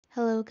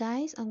Hello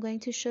guys, I'm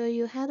going to show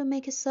you how to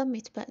make a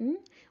submit button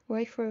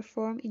work for a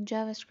form in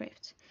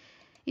JavaScript.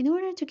 In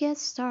order to get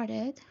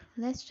started,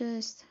 let's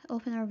just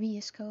open our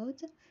VS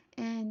Code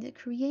and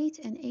create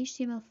an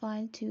HTML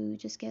file to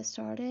just get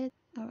started.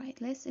 Alright,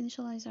 let's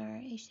initialize our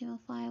HTML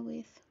file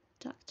with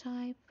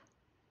doctype.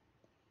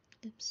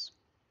 Oops.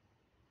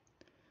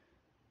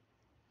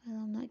 Well,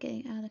 I'm not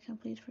getting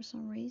autocomplete for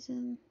some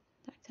reason.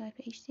 Doctype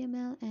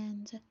HTML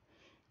and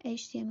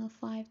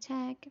HTML5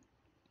 tag.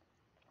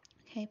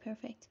 Okay,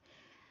 perfect.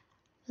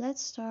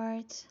 Let's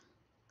start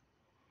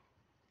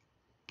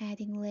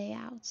adding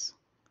layouts.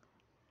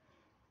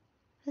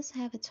 Let's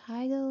have a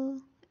title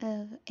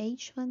of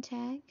h1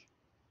 tag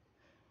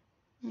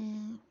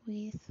and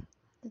with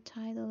the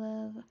title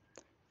of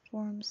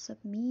form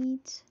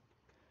submit,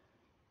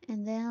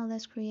 and then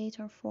let's create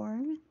our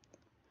form.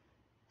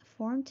 The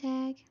form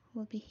tag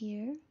will be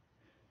here.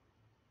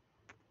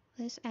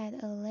 Let's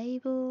add a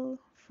label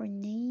for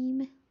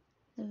name.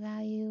 The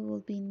value will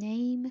be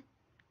name,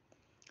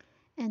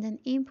 and an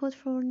input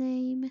for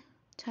name.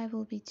 Type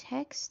will be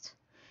text,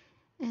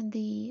 and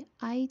the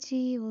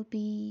ID will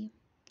be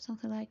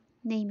something like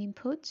name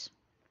input.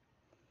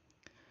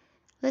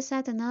 Let's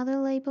add another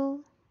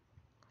label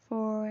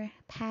for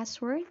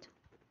password,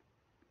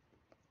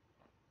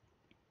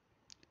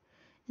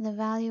 and the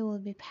value will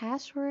be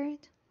password,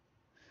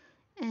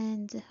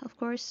 and of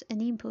course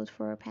an input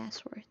for a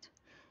password,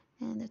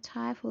 and the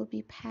type will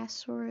be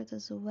password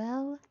as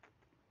well.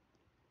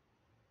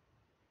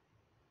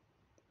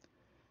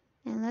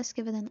 And let's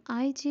give it an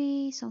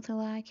ID, something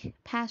like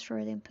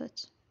password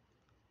input.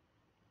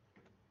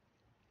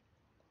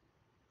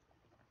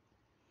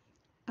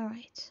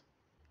 Alright,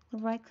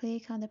 we'll right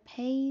click on the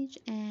page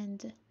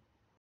and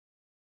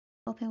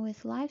open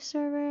with live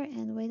server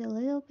and wait a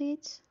little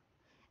bit.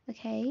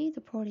 Okay,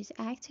 the port is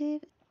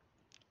active.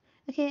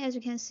 Okay, as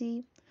you can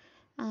see,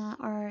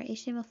 our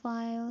HTML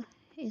file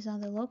is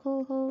on the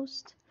local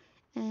host,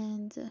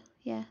 and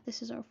yeah,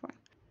 this is our form.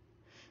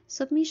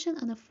 Submission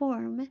on a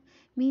form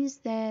means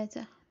that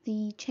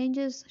the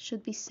changes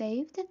should be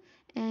saved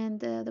and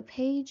the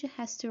page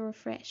has to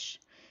refresh.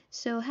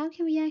 So how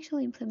can we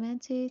actually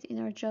implement it in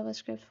our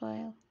JavaScript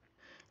file?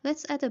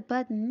 Let's add a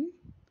button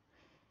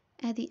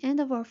at the end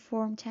of our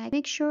form tag.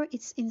 Make sure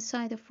it's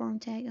inside the form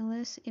tag,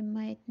 unless it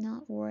might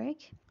not work.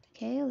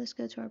 Okay, let's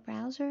go to our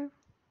browser,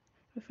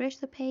 refresh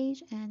the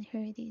page, and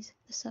here it is,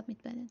 the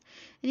submit button.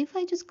 And if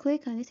I just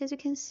click on it, as you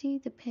can see,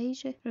 the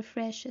page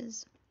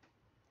refreshes.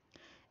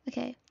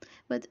 Okay,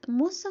 but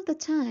most of the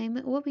time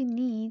what we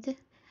need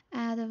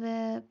out of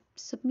a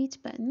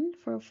submit button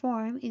for a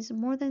form is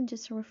more than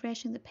just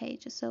refreshing the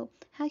page. So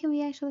how can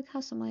we actually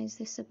customize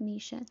this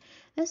submission?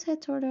 Let's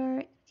head toward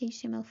our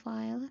HTML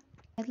file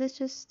and let's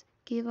just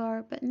give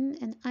our button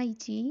an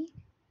ID,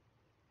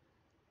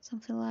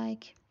 something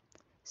like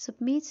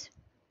submit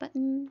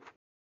button,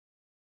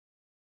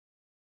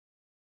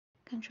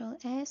 Control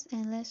S,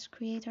 and let's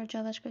create our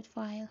JavaScript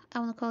file. I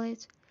want to call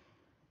it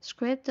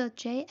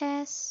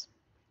script.js.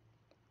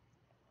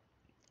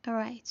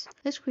 Alright,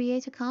 let's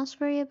create a const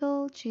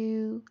variable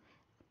to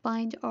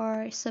bind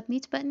our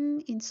submit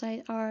button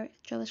inside our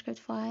JavaScript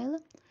file.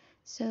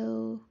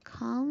 So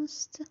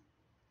const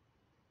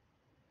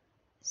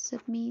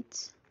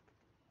submit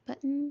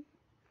button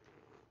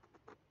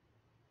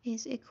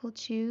is equal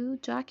to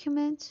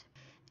document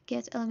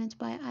get element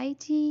by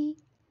ID,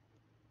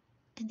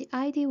 and the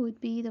ID would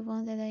be the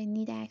one that I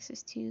need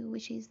access to,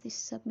 which is this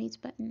submit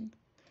button.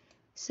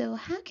 So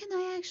how can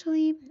I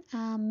actually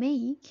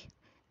make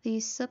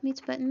this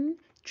submit button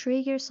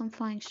trigger some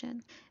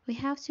function? We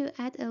have to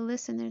add a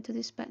listener to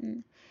this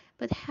button,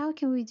 but how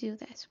can we do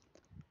that?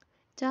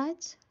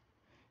 Dot,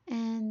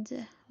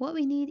 and what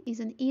we need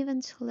is an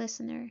event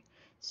listener.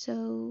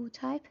 So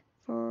type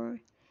for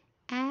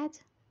add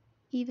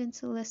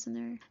event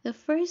listener. The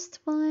first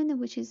one,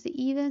 which is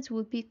the event,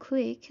 would be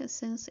click,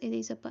 since it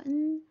is a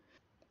button,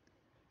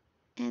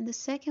 and the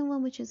second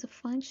one, which is a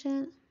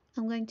function,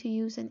 I'm going to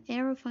use an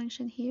arrow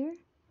function here.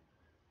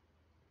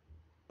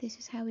 This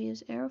is how we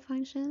use arrow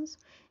functions.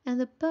 And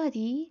the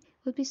body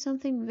would be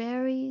something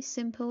very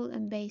simple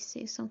and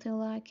basic, something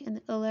like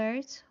an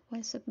alert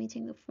while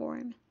submitting the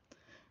form.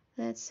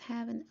 Let's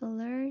have an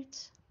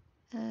alert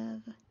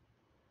of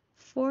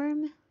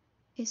form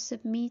is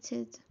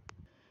submitted.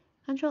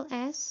 Control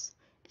S,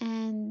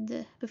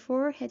 and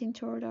before heading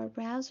toward our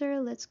browser,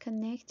 let's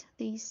connect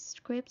the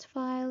script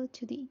file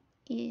to the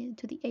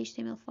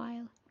HTML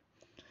file.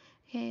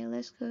 Okay,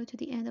 let's go to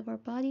the end of our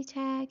body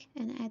tag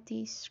and add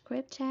the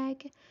script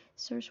tag.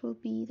 Source will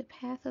be the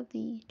path of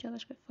the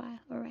JavaScript file.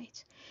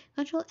 Alright,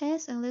 Control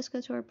S, and let's go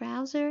to our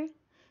browser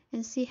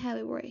and see how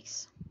it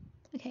works.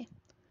 Okay,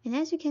 and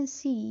as you can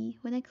see,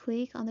 when I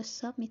click on the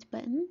submit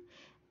button,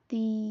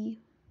 the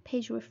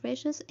page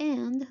refreshes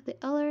and the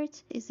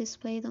alert is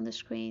displayed on the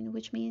screen,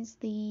 which means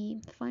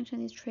the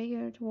function is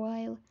triggered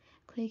while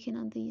clicking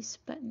on this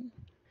button.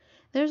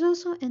 There's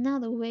also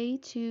another way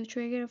to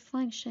trigger a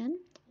function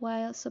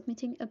while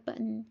submitting a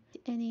button,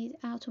 and it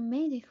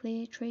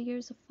automatically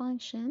triggers a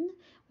function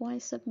while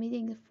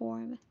submitting the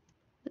form.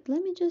 But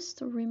let me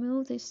just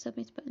remove this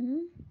submit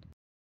button.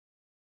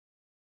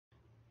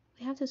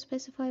 We have to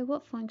specify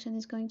what function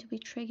is going to be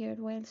triggered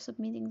while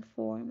submitting the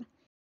form.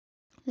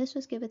 Let's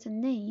just give it a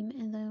name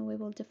and then we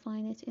will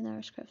define it in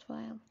our script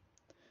file.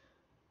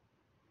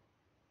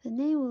 The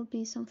name will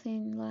be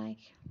something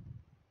like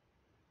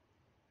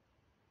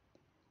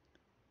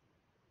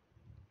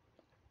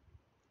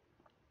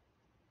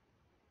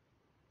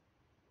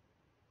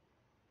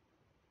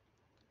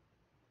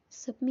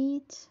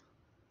submit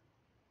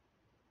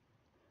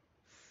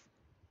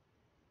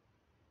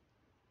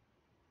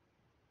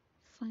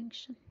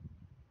function.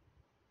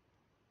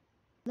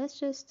 Let's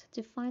just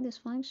define this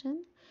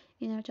function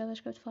in our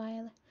JavaScript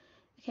file.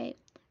 Okay,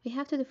 we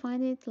have to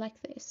define it like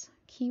this: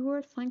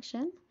 keyword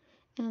function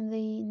and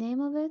the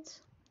name of it.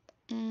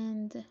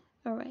 And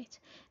alright,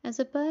 as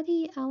a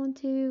body, I want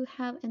to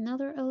have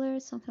another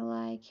alert, something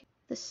like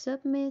the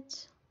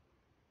submit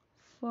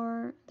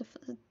for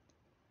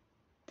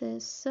the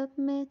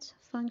submit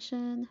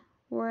function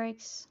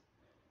works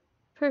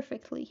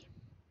perfectly.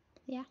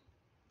 Yeah.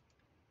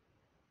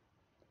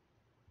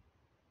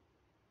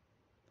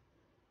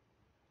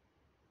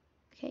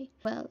 Okay,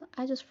 well,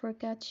 I just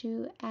forgot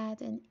to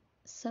add an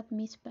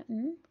submit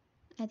button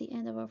at the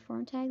end of our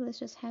form tag. Let's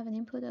just have an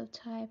input of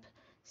type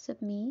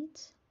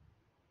submit.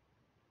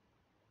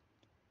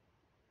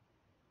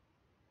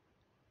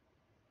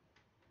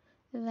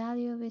 The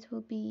value of it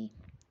will be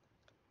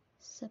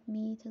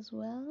submit as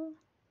well.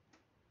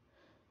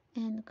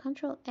 And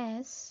Control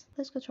S,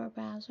 let's go to our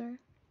browser,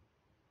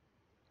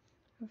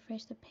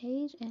 refresh the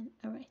page, and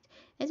alright.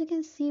 As you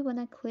can see, when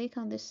I click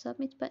on the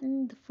submit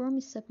button, the form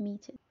is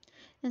submitted.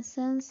 And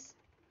since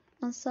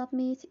on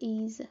submit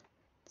is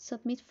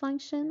submit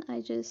function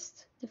I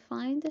just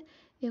defined,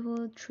 it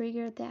will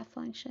trigger that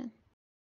function.